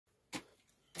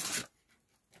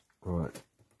Right,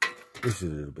 this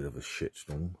is a little bit of a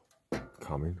shitstorm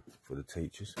coming for the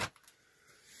teachers.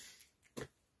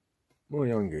 My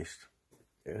youngest,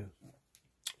 yeah,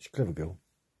 she's a clever girl.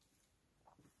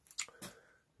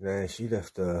 Now, she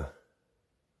left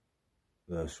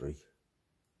nursery,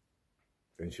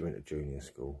 then she went to junior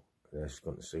school, and now she's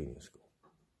gone to senior school.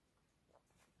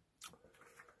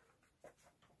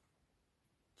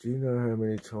 Do you know how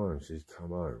many times she's come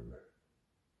home?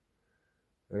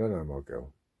 And I know my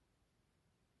girl.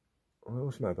 Oh,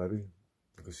 what's the matter, baby?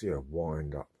 I can see her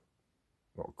wind up,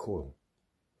 like a coil.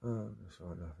 Oh, that's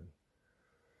right, nothing.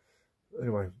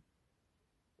 Anyway,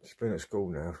 she's been at school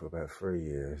now for about 3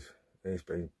 years. And it's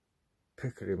been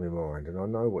picking in my mind, and I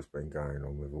know what's been going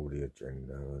on with all the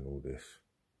agenda and all this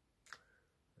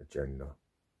agenda.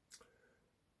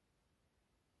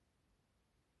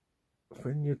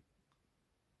 When your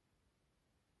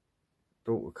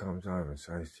daughter comes home and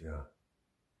says to you,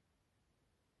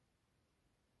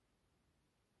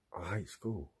 I hate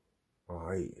school,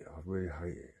 I hate it, I really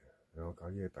hate it. And I go,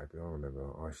 yeah, baby, I remember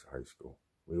I used to hate school.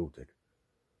 We all did.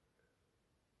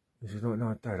 And she's like,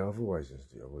 no, Dad, I've always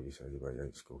listened to what you say about you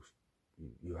hate school.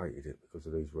 You hated it because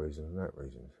of these reasons and that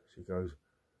reason. She goes,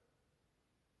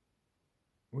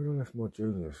 when I left my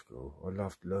junior school, I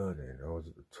loved learning. I was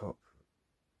at the top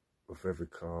of every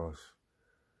class.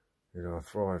 You know, I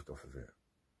thrived off of it.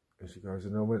 And she goes,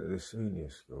 and I went to the senior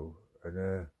school,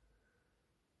 and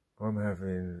I'm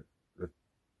having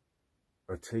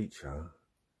a teacher,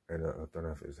 and I don't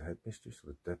know if it was a headmistress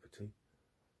or a deputy,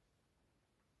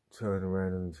 turn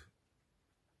around and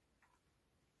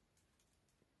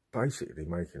basically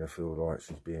making her feel like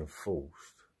she's being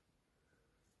forced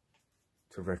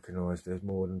to recognise there's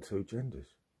more than two genders.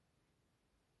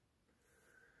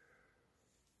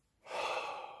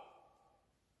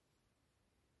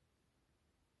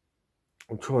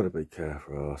 I'm trying to be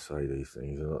careful how I say these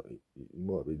things, and you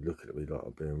might be looking at me like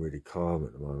I'm being really calm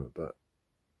at the moment, but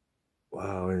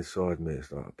wow, inside me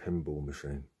it's like a pinball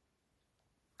machine.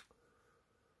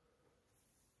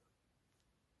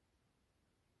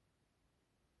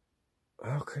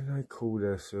 How can they call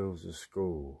themselves a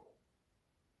school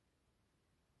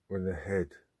when the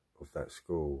head of that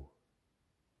school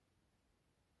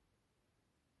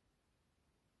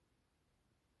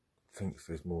thinks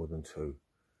there's more than two?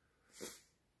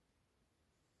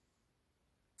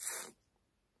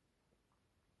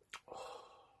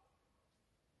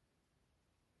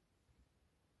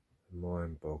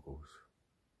 Mind boggles.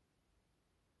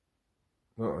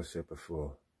 Like I said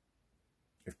before,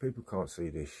 if people can't see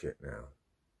this shit now,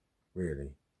 really,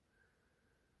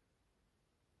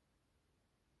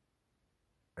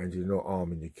 and you're not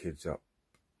arming your kids up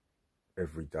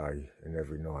every day and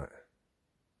every night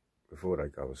before they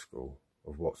go to school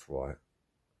of what's right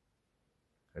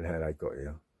and how they got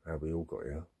here, how we all got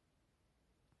here,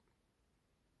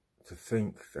 to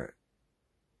think that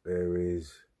there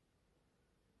is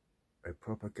a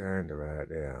propaganda out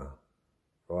there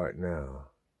right now,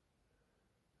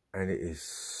 and it is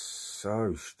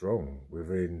so strong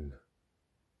within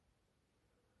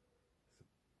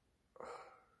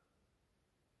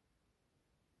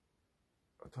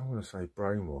I don't want to say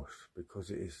brainwashed,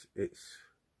 because it's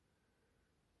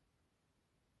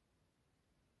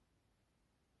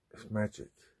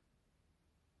magic.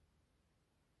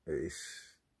 It's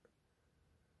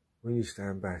when you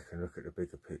stand back and look at the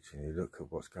bigger picture and you look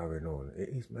at what's going on, it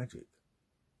is magic.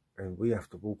 And we have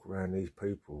to walk around these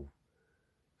people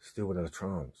still in a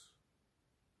trance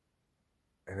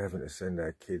and having to send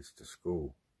our kids to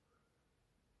school.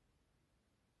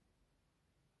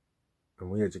 And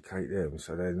we educate them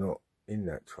so they're not in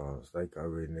that trance. They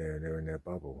go in there and they're in their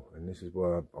bubble. And this is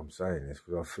why I'm saying this,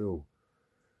 because I feel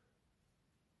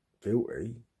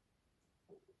guilty,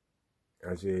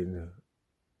 as in,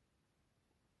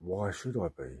 why should I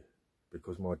be?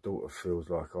 Because my daughter feels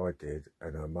like I did,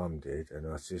 and her mum did, and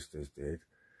her sisters did,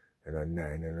 and her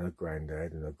nan and her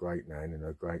granddad and her great nan and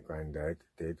her great granddad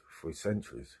did for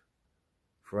centuries.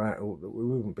 Throughout all, we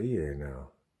wouldn't be here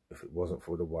now if it wasn't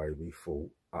for the way we fought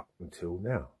up until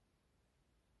now.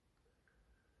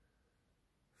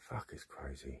 Fuck, it's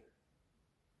crazy.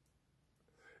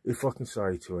 If I can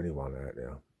say to anyone out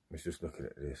there who's just looking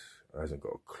at this, hasn't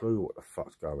got a clue what the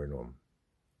fuck's going on,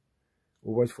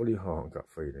 always follow your heart and gut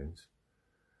feelings,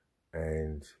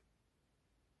 and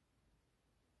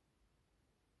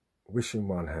wish in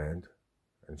one hand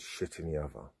and shit in the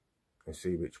other, and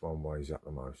see which one weighs up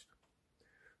the most.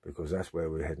 Because that's where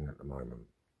we're heading at the moment,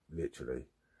 literally.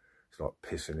 It's like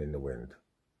pissing in the wind.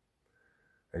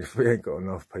 And if we ain't got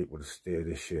enough people to steer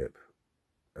this ship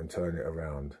and turn it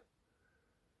around,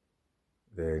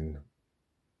 then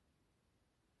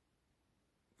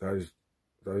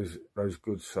those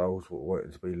good souls who are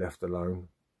wanting to be left alone,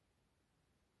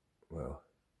 well,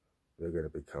 they're going to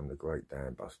become the great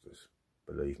dam busters,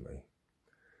 believe me.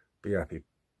 Be happy,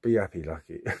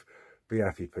 lucky, be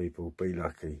happy people, be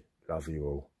lucky, love you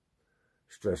all.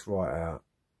 Stress right out,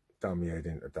 done my head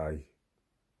in today.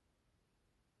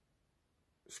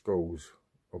 Schools,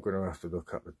 I'm going to have to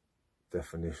look up the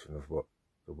definition of what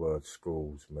the word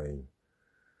schools mean,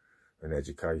 and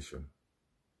education,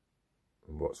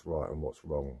 and what's right and what's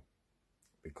wrong.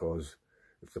 Because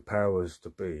if the powers to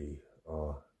be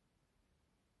are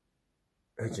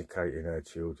educating our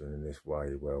children in this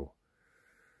way, well,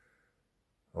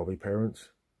 are we parents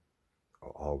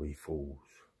or are we fools?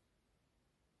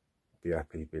 Be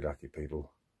happy, be lucky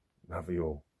people. Love you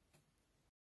all.